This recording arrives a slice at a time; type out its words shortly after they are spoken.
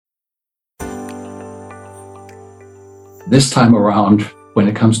this time around, when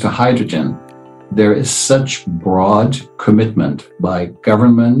it comes to hydrogen, there is such broad commitment by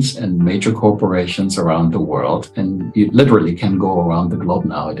governments and major corporations around the world, and you literally can go around the globe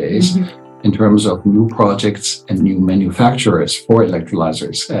nowadays, in terms of new projects and new manufacturers for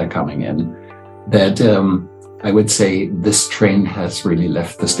electrolyzers coming in, that I would say this train has really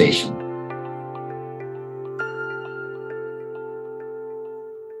left the station.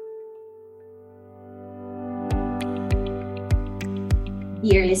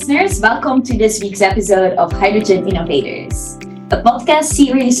 Dear listeners, welcome to this week's episode of Hydrogen Innovators, a podcast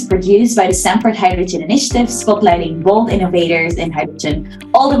series produced by the Stanford Hydrogen Initiative, spotlighting bold innovators in hydrogen,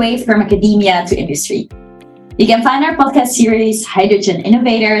 all the way from academia to industry. You can find our podcast series, Hydrogen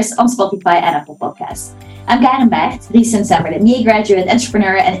Innovators, on Spotify and Apple Podcasts. I'm Karen Becht, recent Stanford MBA graduate,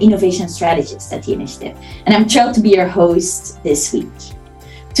 entrepreneur, and innovation strategist at the initiative, and I'm thrilled to be your host this week.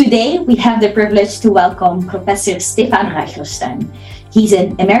 Today, we have the privilege to welcome Professor Stefan Reichelstein. He's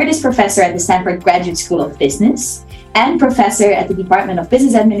an Emeritus Professor at the Stanford Graduate School of Business and Professor at the Department of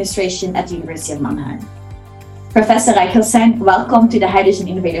Business Administration at the University of Mannheim. Professor Reichelstein, welcome to the Hydrogen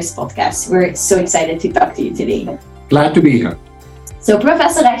Innovators podcast. We're so excited to talk to you today. Glad to be here. So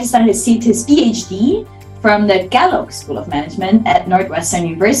Professor Reichelstein received his PhD from the Kellogg School of Management at Northwestern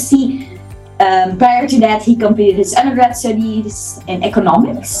University. Prior to that, he completed his undergrad studies in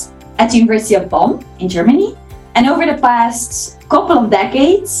economics at the University of Bonn in Germany. And over the past couple of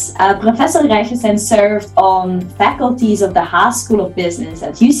decades, Professor Reichelstein served on faculties of the Haas School of Business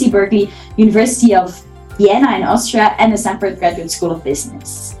at UC Berkeley, University of Vienna in Austria, and the Stanford Graduate School of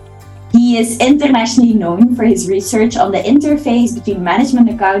Business. He is internationally known for his research on the interface between management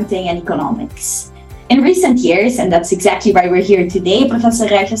accounting and economics. In recent years, and that's exactly why we're here today, Professor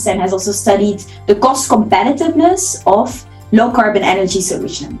Reichelstein has also studied the cost competitiveness of low-carbon energy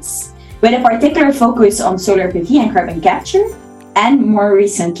solutions, with a particular focus on solar PV and carbon capture, and more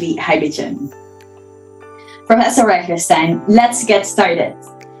recently, hydrogen. Professor Reichelstein, let's get started.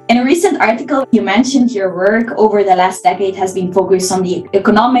 In a recent article, you mentioned your work over the last decade has been focused on the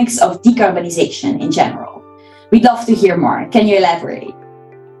economics of decarbonization in general. We'd love to hear more. Can you elaborate?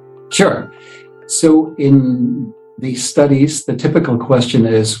 Sure. So in these studies, the typical question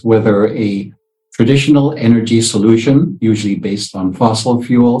is whether a traditional energy solution, usually based on fossil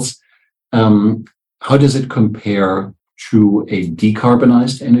fuels, how does it compare to a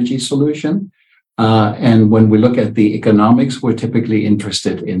decarbonized energy solution? And when we look at the economics, we're typically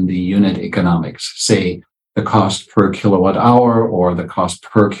interested in the unit economics, say the cost per kilowatt hour or the cost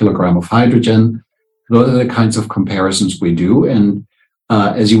per kilogram of hydrogen. Those are the kinds of comparisons we do. And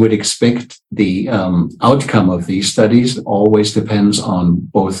as you would expect, the outcome of these studies always depends on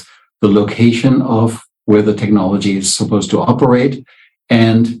both the location of where the technology is supposed to operate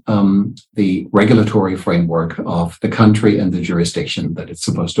and the regulatory framework of the country and the jurisdiction that it's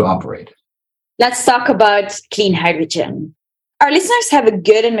supposed to operate. Let's talk about clean hydrogen. Our listeners have a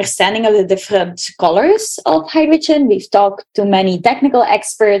good understanding of the different colors of hydrogen. We've talked to many technical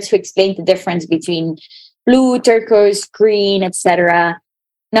experts who explained the difference between blue, turquoise, green, etc.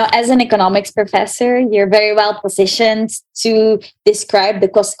 Now, as an economics professor, you're very well positioned to describe the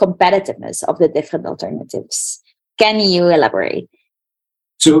cost competitiveness of the different alternatives. Can you elaborate?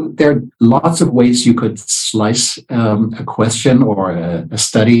 So there are lots of ways you could slice a question or a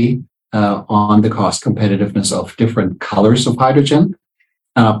study on the cost competitiveness of different colors of hydrogen.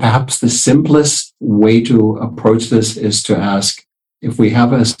 Perhaps the simplest way to approach this is to ask if we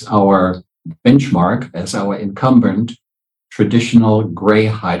have as our benchmark, as our incumbent, traditional gray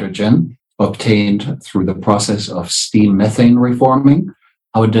hydrogen obtained through the process of steam methane reforming.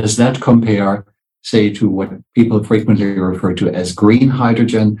 How does that compare, say, to what people frequently refer to as green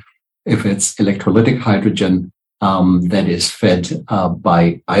hydrogen, if it's electrolytic hydrogen that is fed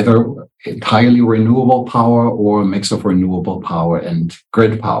by either entirely renewable power or a mix of renewable power and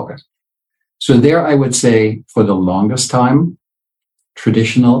grid power? So there, I would say, for the longest time,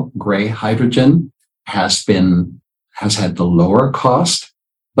 traditional gray hydrogen has had the lower cost,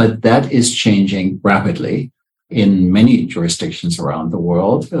 but that is changing rapidly in many jurisdictions around the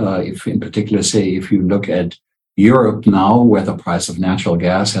world. If in particular, say, if you look at Europe now, where the price of natural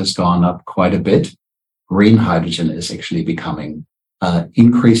gas has gone up quite a bit, green hydrogen is actually becoming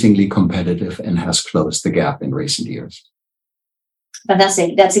increasingly competitive and has closed the gap in recent years.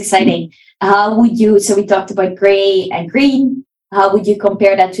 Fantastic. That's exciting. So we talked about gray and green. How would you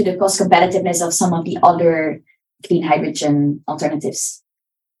compare that to the cost competitiveness of some of the other clean hydrogen alternatives?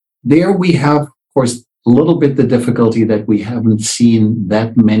 There we have, of course, a little bit the difficulty that we haven't seen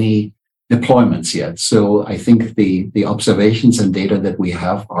that many deployments yet. So I think the observations and data that we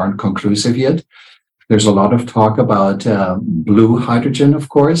have aren't conclusive yet. There's a lot of talk about blue hydrogen, of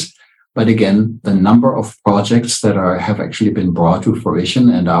course. But again, the number of projects that have actually been brought to fruition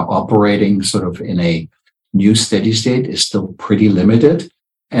and are operating sort of in a new steady state is still pretty limited.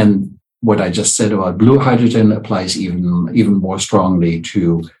 And what I just said about blue hydrogen applies even more strongly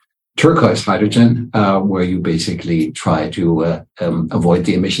to turquoise hydrogen, where you basically try to avoid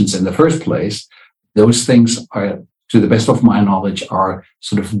the emissions in the first place. Those things are, to the best of my knowledge, are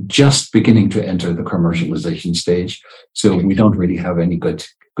sort of just beginning to enter the commercialization stage. So we don't really have any good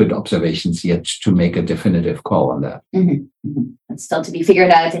observations yet to make a definitive call on that. It's still to be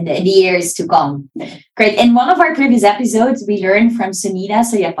figured out in the years to come. Great. In one of our previous episodes, we learned from Sunita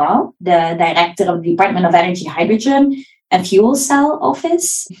Sayapal, the director of the Department of Energy, Hydrogen and Fuel Cell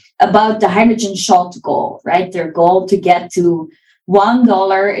Office, about the hydrogen shot goal, right? Their goal to get to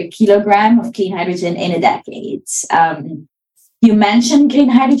 $1 a kilogram of clean hydrogen in a decade. You mentioned clean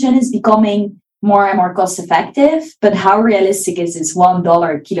hydrogen is becoming more and more cost effective, but how realistic is this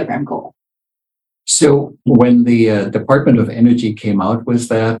 $1 a kilogram goal? So when the Department of Energy came out with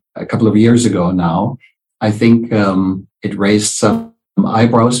that a couple of years ago now, I think it raised some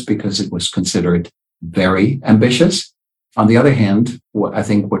eyebrows because it was considered very ambitious. On the other hand, I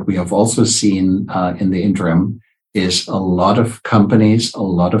think what we have also seen in the interim is a lot of companies, a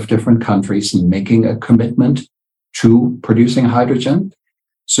lot of different countries making a commitment to producing hydrogen.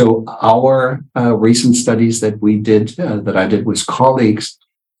 So our recent studies that we did, that I did with colleagues,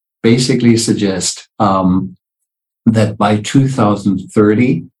 basically suggest that by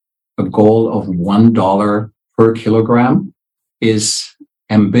 2030, a goal of $1 per kilogram is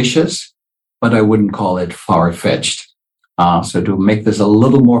ambitious, but I wouldn't call it far-fetched. So to make this a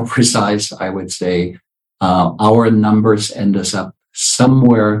little more precise, I would say our numbers end us up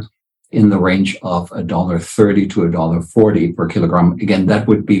somewhere in the range of $1.30 to $1.40 per kilogram. Again, that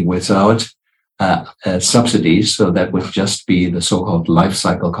would be without subsidies. So that would just be the so-called life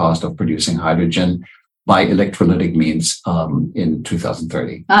cycle cost of producing hydrogen by electrolytic means in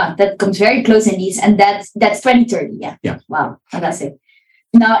 2030. That comes very close in these, and that's 2030. Yeah. Wow, fantastic.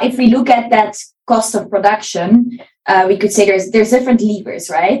 Now, if we look at that cost of production, we could say there's different levers,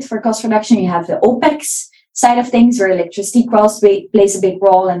 right? For cost reduction, you have the OPEX side of things, where electricity cost plays a big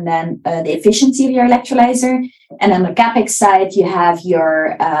role, and then the efficiency of your electrolyzer. And on the CapEx side, you have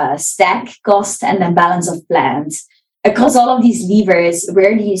your stack cost and then balance of plant. Across all of these levers,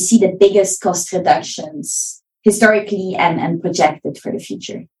 where do you see the biggest cost reductions historically and projected for the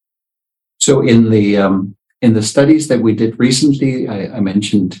future? So in the studies that we did recently, I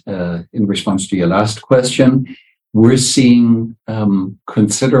mentioned in response to your last question, we're seeing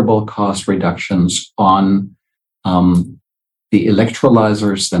considerable cost reductions on the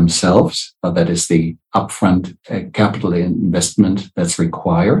electrolyzers themselves. That is the upfront capital investment that's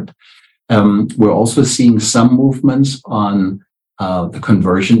required. We're also seeing some movements on the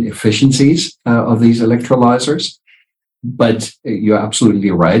conversion efficiencies of these electrolyzers. But you're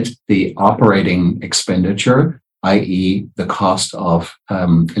absolutely right. The operating expenditure, i.e. the cost of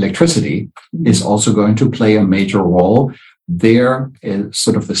electricity, is also going to play a major role. There,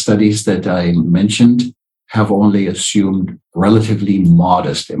 sort of the studies that I mentioned have only assumed relatively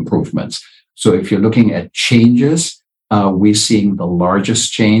modest improvements. So if you're looking at changes, we're seeing the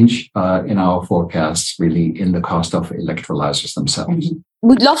largest change in our forecasts really in the cost of electrolyzers themselves.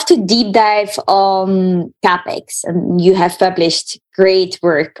 Would love to deep dive on CapEx, and you have published great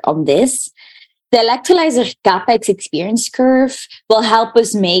work on this. The electrolyzer CapEx experience curve will help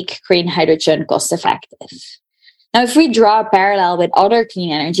us make green hydrogen cost effective. Now, if we draw a parallel with other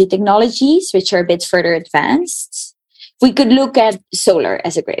clean energy technologies, which are a bit further advanced, we could look at solar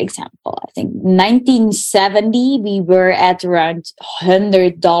as a great example. I think 1970, we were at around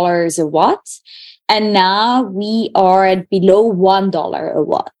 $100 a watt, and now we are at below $1 a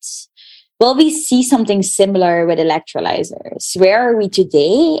watt. Will we see something similar with electrolyzers? Where are we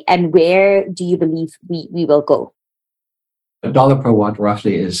today, and where do you believe we will go? $1 per watt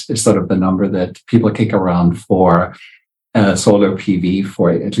roughly is sort of the number that people kick around for solar PV for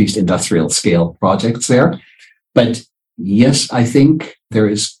at least industrial scale projects there. But yes, I think there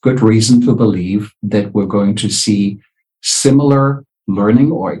is good reason to believe that we're going to see similar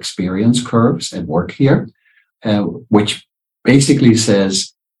learning or experience curves at work here, which basically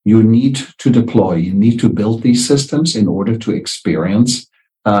says you need to deploy, you need to build these systems in order to experience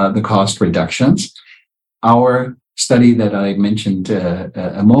the cost reductions. Our study that I mentioned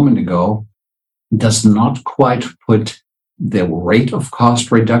a moment ago does not quite put the rate of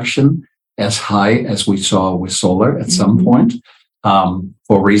cost reduction as high as we saw with solar at some point,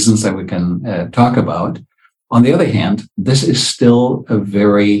 for reasons that we can talk about. On the other hand, this is still a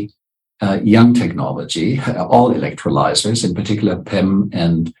very young technology, all electrolyzers, in particular PEM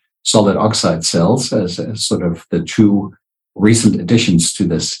and solid oxide cells, as sort of the two recent additions to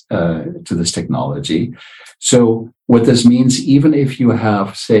this technology. So what this means, even if you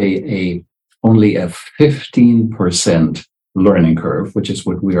have, say, only a 15% learning curve, which is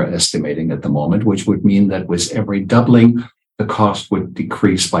what we are estimating at the moment, which would mean that with every doubling, the cost would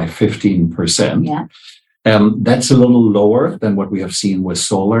decrease by 15%. Yeah. That's a little lower than what we have seen with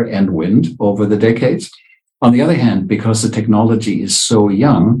solar and wind over the decades. On the other hand, because the technology is so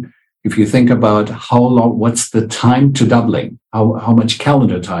young, if you think about how long, what's the time to doubling, how much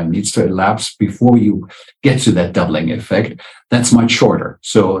calendar time needs to elapse before you get to that doubling effect, that's much shorter.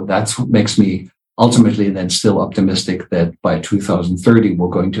 So that's what makes me ultimately then still optimistic that by 2030, we're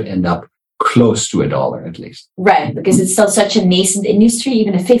going to end up close to $1 at least. Right, because it's still such a nascent industry.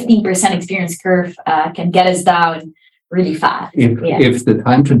 Even a 15% experience curve can get us down really fast. If the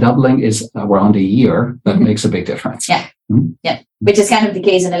time to doubling is around a year, that makes a big difference. Yeah, yeah. Which is kind of the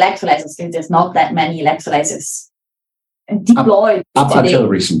case in electrolyzers, because there's not that many electrolyzers deployed up until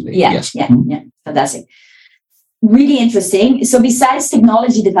recently. Yeah, yes. Yeah, fantastic. Really interesting. So besides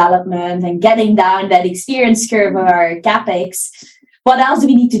technology development and getting down that experience curve of our CapEx, what else do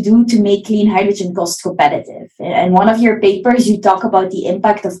we need to do to make clean hydrogen cost competitive? In one of your papers, you talk about the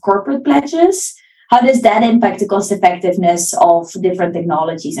impact of corporate pledges. How does that impact the cost effectiveness of different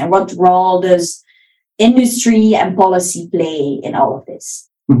technologies? And what role does industry and policy play in all of this?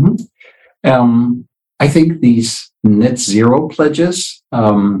 I think these net zero pledges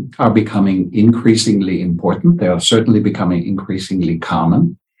are becoming increasingly important. They are certainly becoming increasingly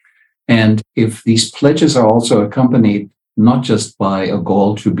common. And if these pledges are also accompanied not just by a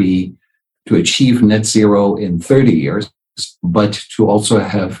goal to achieve net zero in 30 years, but to also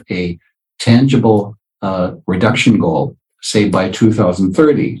have a tangible reduction goal, say by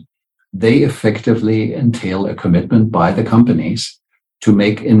 2030, they effectively entail a commitment by the companies to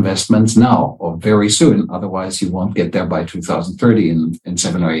make investments now or very soon. Otherwise, you won't get there by 2030 in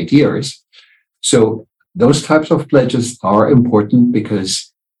 7 or 8 years. So those types of pledges are important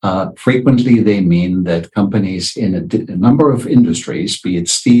because frequently they mean that companies in a number of industries, be it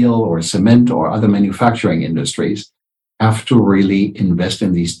steel or cement or other manufacturing industries, have to really invest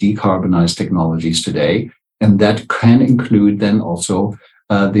in these decarbonized technologies today. And that can include then also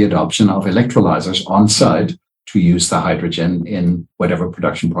the adoption of electrolyzers on site to use the hydrogen in whatever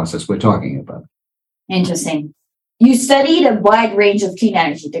production process we're talking about. Interesting. You studied a wide range of clean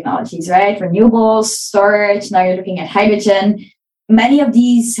energy technologies, right? Renewables, storage, now you're looking at hydrogen. Many of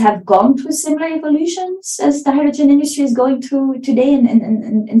these have gone through similar evolutions as the hydrogen industry is going through today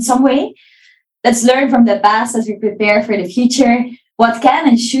in some way. Let's learn from the past as we prepare for the future. What can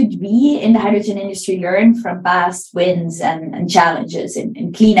and should we in the hydrogen industry learn from past wins and challenges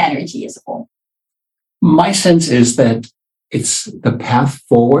in clean energy as a whole? My sense is that the path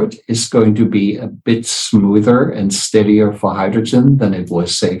forward is going to be a bit smoother and steadier for hydrogen than it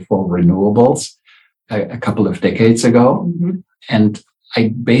was, say, for renewables a couple of decades ago. Mm-hmm. And I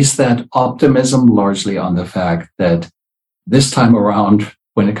base that optimism largely on the fact that this time around,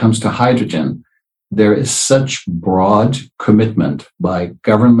 when it comes to hydrogen, there is such broad commitment by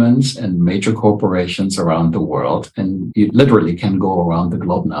governments and major corporations around the world, and you literally can go around the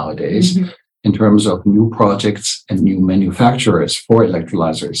globe nowadays, mm-hmm. in terms of new projects and new manufacturers for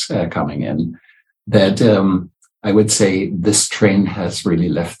electrolyzers coming in, that I would say this train has really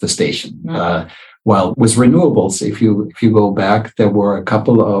left the station. Mm-hmm. While with renewables, if you go back, there were a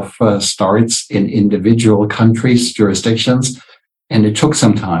couple of starts in individual countries, jurisdictions, and it took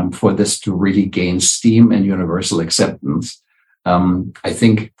some time for this to really gain steam and universal acceptance. I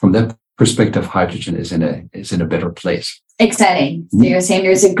think from that perspective, hydrogen is in a better place. Exciting. So you're saying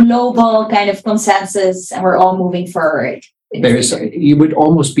there's a global kind of consensus and we're all moving forward. You would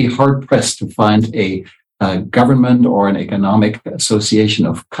almost be hard pressed to find a government or an economic association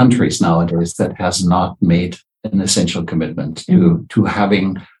of countries nowadays that has not made an essential commitment to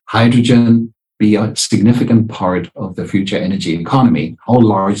having hydrogen be a significant part of the future energy economy. How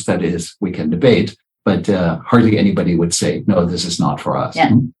large that is, we can debate, but hardly anybody would say, no, this is not for us.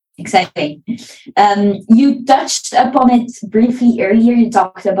 Yeah. Exactly. You touched upon it briefly earlier. You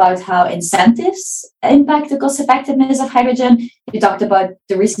talked about how incentives impact the cost effectiveness of hydrogen. You talked about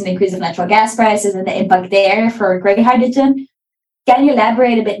the recent increase of natural gas prices and the impact there for grey hydrogen. Can you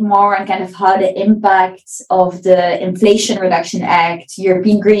elaborate a bit more on kind of how the impact of the Inflation Reduction Act,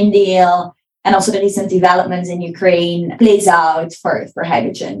 European Green Deal, and also the recent developments in Ukraine plays out for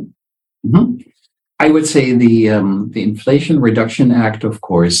hydrogen? Mm-hmm. I would say the Inflation Reduction Act, of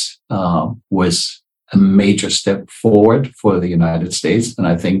course, was a major step forward for the United States. And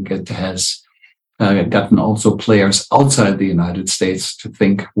I think it has gotten also players outside the United States to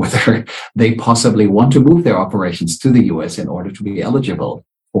think whether they possibly want to move their operations to the US in order to be eligible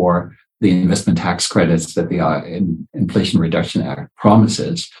for the investment tax credits that the Inflation Reduction Act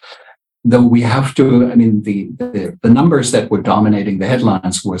promises. Though we have to, I mean, the numbers that were dominating the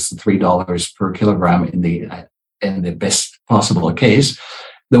headlines was the $3 per kilogram in the best possible case.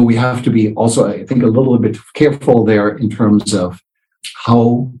 Though we have to be also, I think, a little bit careful there in terms of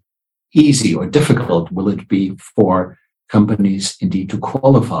how easy or difficult will it be for companies indeed to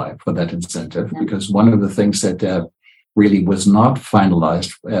qualify for that incentive? Because one of the things that really was not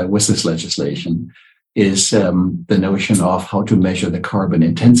finalized with this legislation is the notion of how to measure the carbon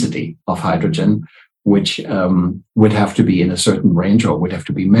intensity of hydrogen, which would have to be in a certain range or would have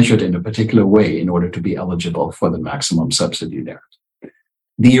to be measured in a particular way in order to be eligible for the maximum subsidy there.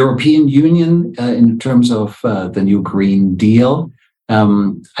 The European Union, in terms of the new Green Deal,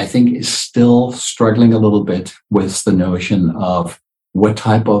 I think is still struggling a little bit with the notion of what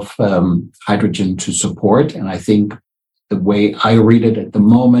type of hydrogen to support. And I think the way I read it at the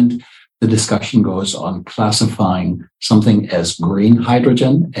moment, the discussion goes on classifying something as green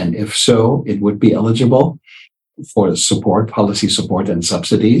hydrogen. And if so, it would be eligible for support, policy support and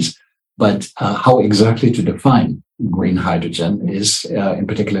subsidies. But how exactly to define green hydrogen is, in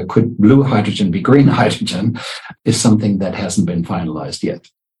particular, could blue hydrogen be green hydrogen, is something that hasn't been finalized yet.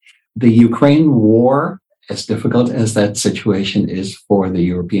 The Ukraine war, as difficult as that situation is for the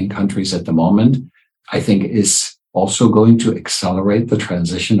European countries at the moment, I think is also going to accelerate the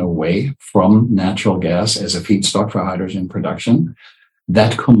transition away from natural gas as a feedstock for hydrogen production.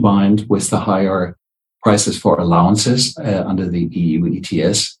 That combined with the higher prices for allowances under the EU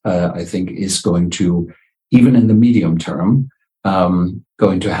ETS, I think is going to, even in the medium term,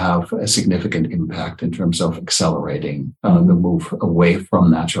 going to have a significant impact in terms of accelerating the move away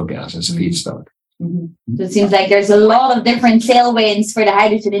from natural gas as a feedstock. Mm-hmm. So it seems like there's a lot of different tailwinds for the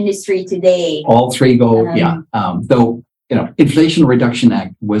hydrogen industry today. All three go, though, Inflation Reduction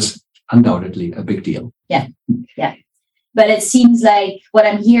Act was undoubtedly a big deal. Yeah. But it seems like what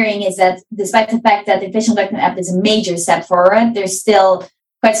I'm hearing is that despite the fact that the Inflation Reduction Act is a major step forward, there's still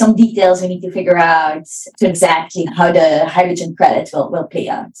quite some details we need to figure out to exactly how the hydrogen credits will play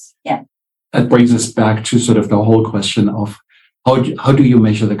out. Yeah. That brings us back to sort of the whole question of how do you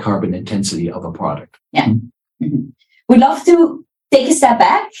measure the carbon intensity of a product? Yeah. Mm-hmm. We'd love to take a step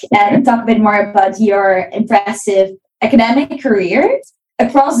back and talk a bit more about your impressive academic career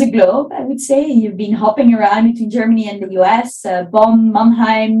across the globe, I would say. You've been hopping around between Germany and the US, Bonn,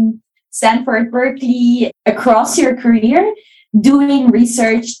 Mannheim, Stanford, Berkeley, across your career, doing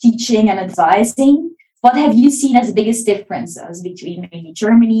research, teaching, and advising. What have you seen as the biggest differences between maybe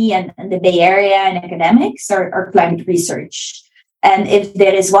Germany and the Bay Area in academics or climate research? And if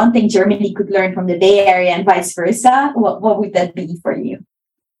there is one thing Germany could learn from the Bay Area and vice versa, what would that be for you?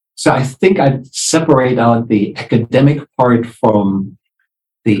 So I think I'd separate out the academic part from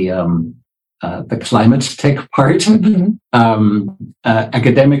the climate tech part. Mm-hmm.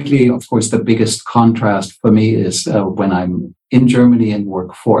 Academically, of course, the biggest contrast for me is when I'm in Germany and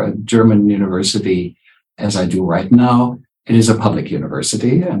work for a German university, as I do right now. It is a public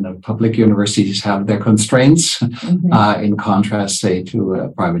university, and the public universities have their constraints, mm-hmm. In contrast, say, to a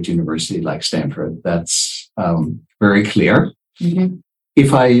private university like Stanford. That's very clear. Mm-hmm.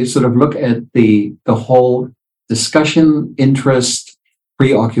 If I sort of look at the whole discussion, interest,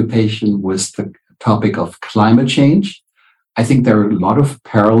 preoccupation with the topic of climate change, I think there are a lot of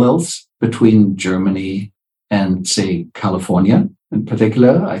parallels between Germany and, say, California in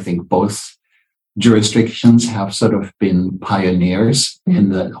particular. I think both jurisdictions have sort of been pioneers in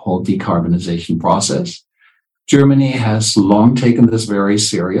the whole decarbonization process. Germany has long taken this very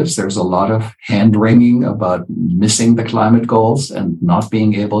serious. There's a lot of hand-wringing about missing the climate goals and not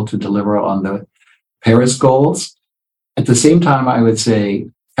being able to deliver on the Paris goals. At the same time, I would say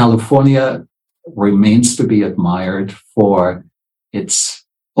California remains to be admired for its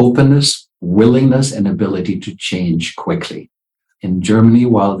openness, willingness, and ability to change quickly. In Germany,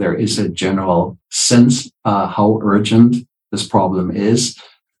 while there is a general sense how urgent this problem is,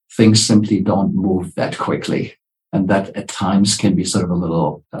 things simply don't move that quickly. And that at times can be sort of a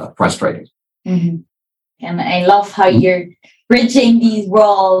little frustrating. Mm-hmm. And I love how you're bridging these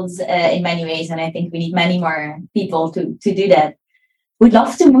worlds in many ways. And I think we need many more people to do that. We'd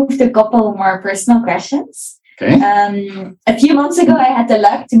love to move to a couple more personal questions. Okay. A few months ago, I had the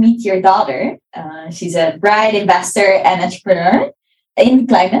luck to meet your daughter. She's a bright investor and entrepreneur in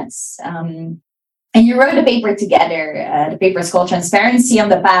climate. And you wrote a paper together. The paper is called Transparency on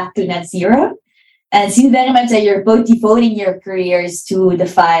the Path to Net Zero. And it seems very much that you're both devoting your careers to the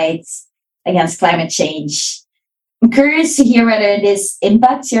fight against climate change. I'm curious to hear whether this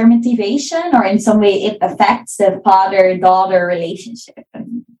impacts your motivation or in some way it affects the father-daughter relationship.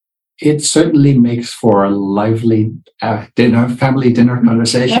 It certainly makes for lively family dinner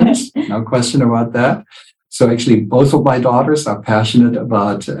conversations. No question about that. So actually, both of my daughters are passionate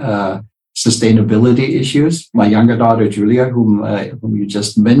about sustainability issues. My younger daughter, Julia, whom you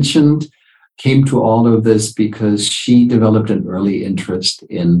just mentioned, came to all of this because she developed an early interest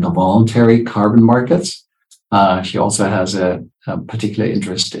in the voluntary carbon markets. She also has a particular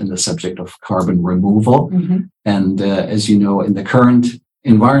interest in the subject of carbon removal. Mm-hmm. And as you know, in the current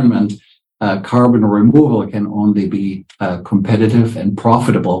environment, carbon removal can only be competitive and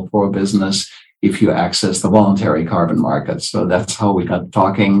profitable for a business if you access the voluntary carbon markets. So that's how we got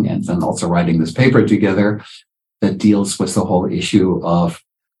talking and then also writing this paper together that deals with the whole issue of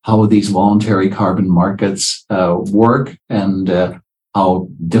how these voluntary carbon markets work and how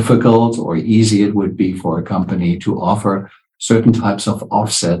difficult or easy it would be for a company to offer certain types of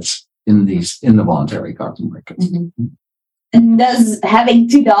offsets in the voluntary carbon markets. Mm-hmm. And does having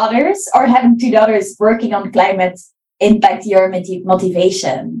two daughters working on climate impact your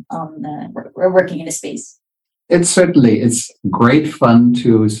motivation on working in a space? It's great fun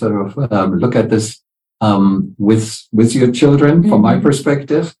to sort of look at this with your children. From my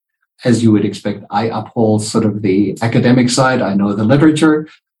perspective, as you would expect, I uphold sort of the academic side. I know the literature.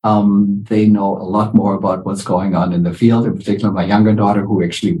 They know a lot more about what's going on in the field, in particular my younger daughter, who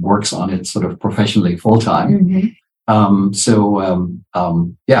actually works on it sort of professionally full-time. Mm-hmm.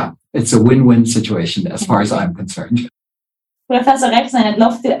 It's a win-win situation as far as I'm concerned. Professor Reichelstein, I'd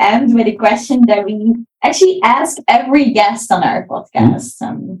love to end with a question that we actually ask every guest on our podcast.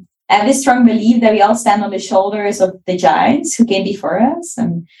 Mm-hmm. I have this strong belief that we all stand on the shoulders of the giants who came before us.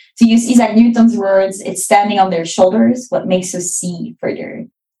 And to use Isaac Newton's words, it's standing on their shoulders what makes us see further.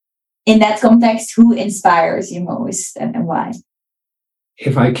 In that context, who inspires you most and why?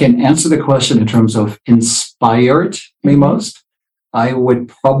 If I can answer the question in terms of inspired me most, I would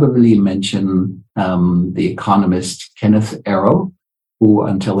probably mention the economist Kenneth Arrow, who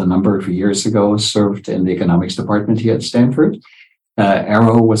until a number of years ago served in the economics department here at Stanford.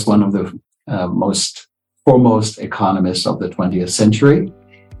 Arrow was one of the foremost economists of the 20th century.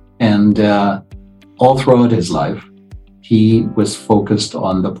 And all throughout his life, he was focused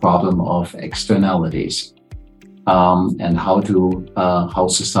on the problem of externalities and how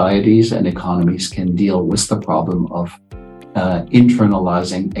societies and economies can deal with the problem of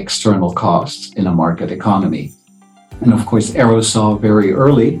internalizing external costs in a market economy. And of course, Arrow saw very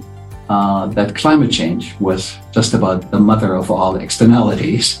early that climate change was just about the mother of all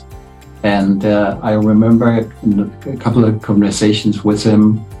externalities. And I remember a couple of conversations with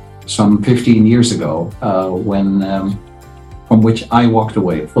him some 15 years ago from which I walked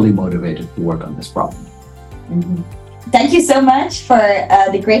away fully motivated to work on this problem. Mm-hmm. Thank you so much for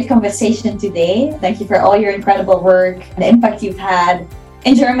the great conversation today. Thank you for all your incredible work and the impact you've had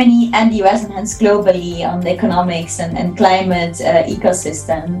in Germany and the US and hence globally on the economics and climate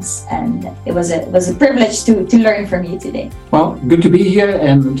ecosystems. And it was a privilege to learn from you today. Well, good to be here,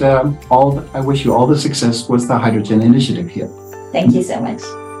 and I wish you all the success with the Hydrogen Initiative here. Thank you so much.